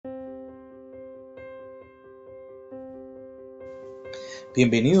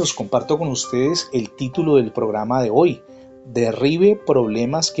Bienvenidos, comparto con ustedes el título del programa de hoy, Derribe,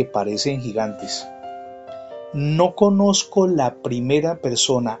 problemas que parecen gigantes. No conozco la primera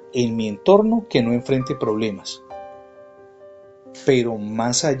persona en mi entorno que no enfrente problemas. Pero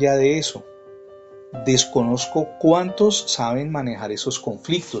más allá de eso, desconozco cuántos saben manejar esos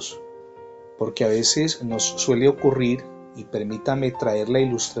conflictos, porque a veces nos suele ocurrir, y permítame traer la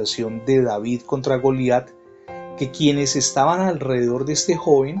ilustración de David contra Goliat, que quienes estaban alrededor de este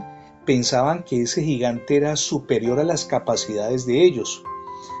joven pensaban que ese gigante era superior a las capacidades de ellos.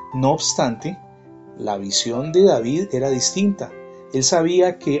 No obstante, la visión de David era distinta. Él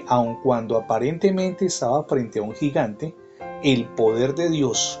sabía que aun cuando aparentemente estaba frente a un gigante, el poder de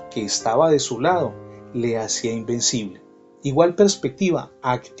Dios que estaba de su lado le hacía invencible. Igual perspectiva,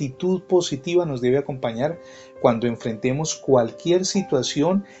 actitud positiva nos debe acompañar cuando enfrentemos cualquier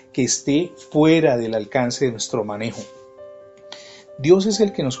situación que esté fuera del alcance de nuestro manejo. Dios es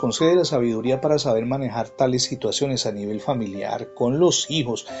el que nos concede la sabiduría para saber manejar tales situaciones a nivel familiar, con los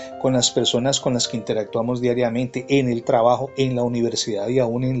hijos, con las personas con las que interactuamos diariamente, en el trabajo, en la universidad y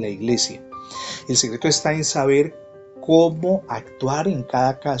aún en la iglesia. El secreto está en saber cómo actuar en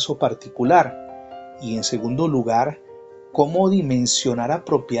cada caso particular y, en segundo lugar, cómo dimensionar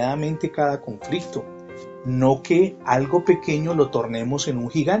apropiadamente cada conflicto. No que algo pequeño lo tornemos en un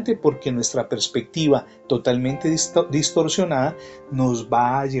gigante, porque nuestra perspectiva totalmente distorsionada nos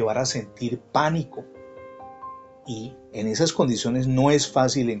va a llevar a sentir pánico. Y en esas condiciones no es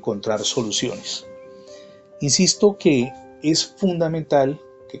fácil encontrar soluciones. Insisto que es fundamental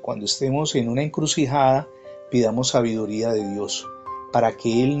que cuando estemos en una encrucijada pidamos sabiduría de Dios para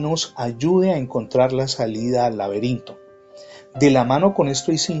que Él nos ayude a encontrar la salida al laberinto. De la mano con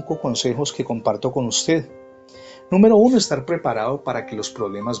esto hay 5 consejos que comparto con usted. Número 1, estar preparado para que los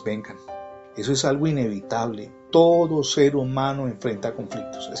problemas vengan. Eso es algo inevitable. Todo ser humano enfrenta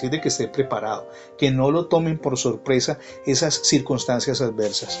conflictos. Así de que esté preparado, que no lo tomen por sorpresa esas circunstancias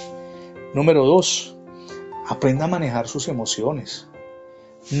adversas. Número 2, aprenda a manejar sus emociones.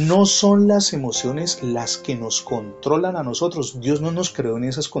 No son las emociones las que nos controlan a nosotros. Dios no nos creó en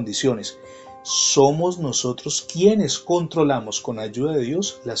esas condiciones. Somos nosotros quienes controlamos con ayuda de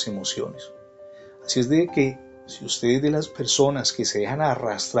Dios las emociones. Así es de que si usted es de las personas que se dejan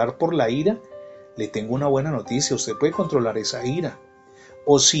arrastrar por la ira, le tengo una buena noticia, usted puede controlar esa ira.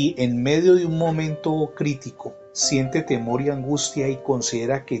 O si en medio de un momento crítico siente temor y angustia y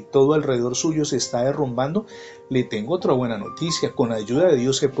considera que todo alrededor suyo se está derrumbando, le tengo otra buena noticia. Con ayuda de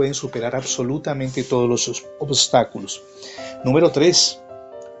Dios se pueden superar absolutamente todos los obstáculos. Número 3.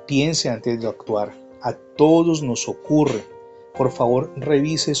 Piense antes de actuar. A todos nos ocurre. Por favor,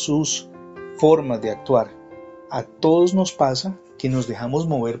 revise sus formas de actuar. A todos nos pasa que nos dejamos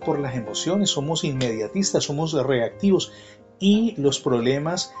mover por las emociones. Somos inmediatistas, somos reactivos y los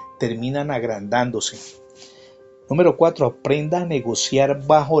problemas terminan agrandándose. Número 4. Aprenda a negociar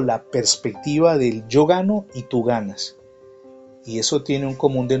bajo la perspectiva del yo gano y tú ganas. Y eso tiene un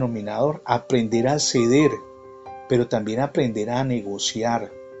común denominador: aprender a ceder, pero también aprender a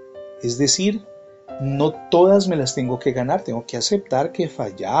negociar. Es decir, no todas me las tengo que ganar, tengo que aceptar que he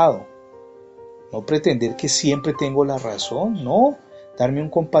fallado. No pretender que siempre tengo la razón, no. Darme un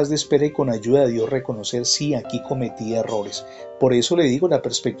compás de espera y con ayuda de Dios reconocer, sí, aquí cometí errores. Por eso le digo, la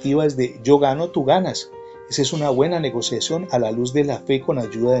perspectiva es de yo gano, tú ganas. Esa es una buena negociación a la luz de la fe con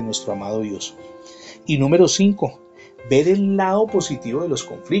ayuda de nuestro amado Dios. Y número 5, ver el lado positivo de los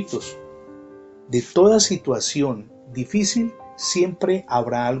conflictos. De toda situación difícil, siempre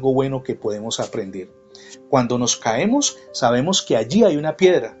habrá algo bueno que podemos aprender. Cuando nos caemos, sabemos que allí hay una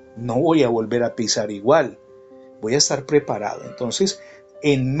piedra. No voy a volver a pisar igual. Voy a estar preparado. Entonces,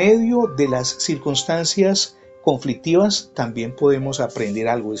 en medio de las circunstancias conflictivas, también podemos aprender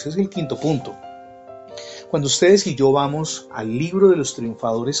algo. Ese es el 5º punto. Cuando ustedes y yo vamos al libro de los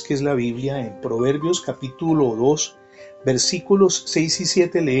triunfadores, que es la Biblia, en Proverbios capítulo 2, versículos 6 y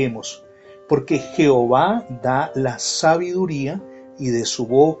 7 leemos: porque Jehová da la sabiduría y de su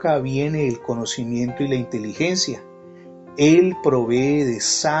boca viene el conocimiento y la inteligencia. Él provee de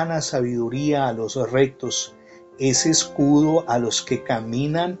sana sabiduría a los rectos, es escudo a los que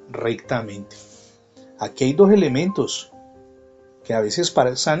caminan rectamente. Aquí hay 2 elementos que a veces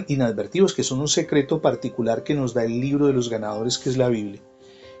parecen inadvertidos, que son un secreto particular que nos da el libro de los ganadores, que es la Biblia.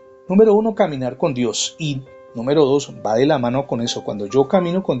 Número 1, caminar con Dios. Y número 2, va de la mano con eso. Cuando yo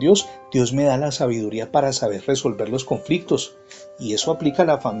camino con Dios, Dios me da la sabiduría para saber resolver los conflictos. Y eso aplica a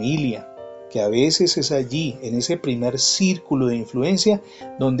la familia, que a veces es allí, en ese primer círculo de influencia,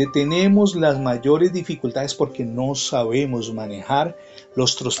 donde tenemos las mayores dificultades porque no sabemos manejar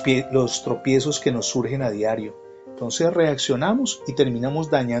los tropiezos que nos surgen a diario. entonces reaccionamos y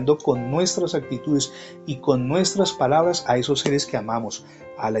terminamos dañando con nuestras actitudes y con nuestras palabras a esos seres que amamos,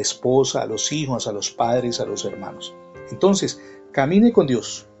 a la esposa, a los hijos, a los padres, a los hermanos. Entonces, camine con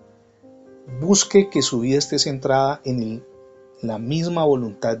Dios. Busque que su vida esté centrada en la misma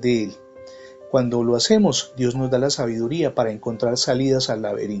voluntad de Él. Cuando lo hacemos, Dios nos da la sabiduría para encontrar salidas al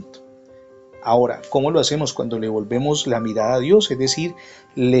laberinto. Ahora, ¿cómo lo hacemos? Cuando le volvemos la mirada a Dios, es decir,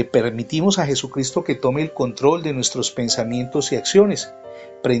 le permitimos a Jesucristo que tome el control de nuestros pensamientos y acciones.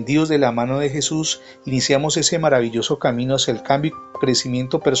 Prendidos de la mano de Jesús, iniciamos ese maravilloso camino hacia el cambio y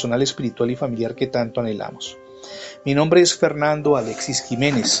crecimiento personal, espiritual y familiar que tanto anhelamos. Mi nombre es Fernando Alexis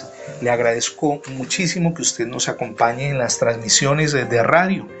Jiménez. Le agradezco muchísimo que usted nos acompañe en las transmisiones de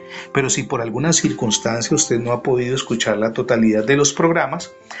radio, pero si por alguna circunstancia usted no ha podido escuchar la totalidad de los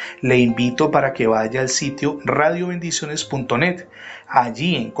programas, le invito para que vaya al sitio radiobendiciones.net.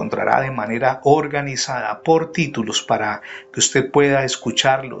 Allí encontrará de manera organizada por títulos para que usted pueda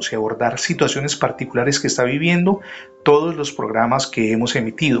escucharlos y abordar situaciones particulares que está viviendo todos los programas que hemos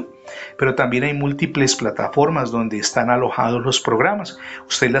emitido. Pero también hay múltiples plataformas donde están alojados los programas.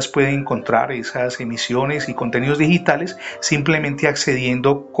 Usted las puede encontrar, esas emisiones y contenidos digitales, simplemente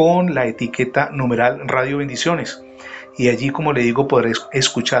accediendo con la etiqueta numeral Radio Bendiciones. Y allí, como le digo, podré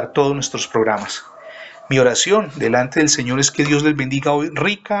escuchar todos nuestros programas. Mi oración delante del Señor es que Dios les bendiga hoy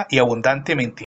rica y abundantemente.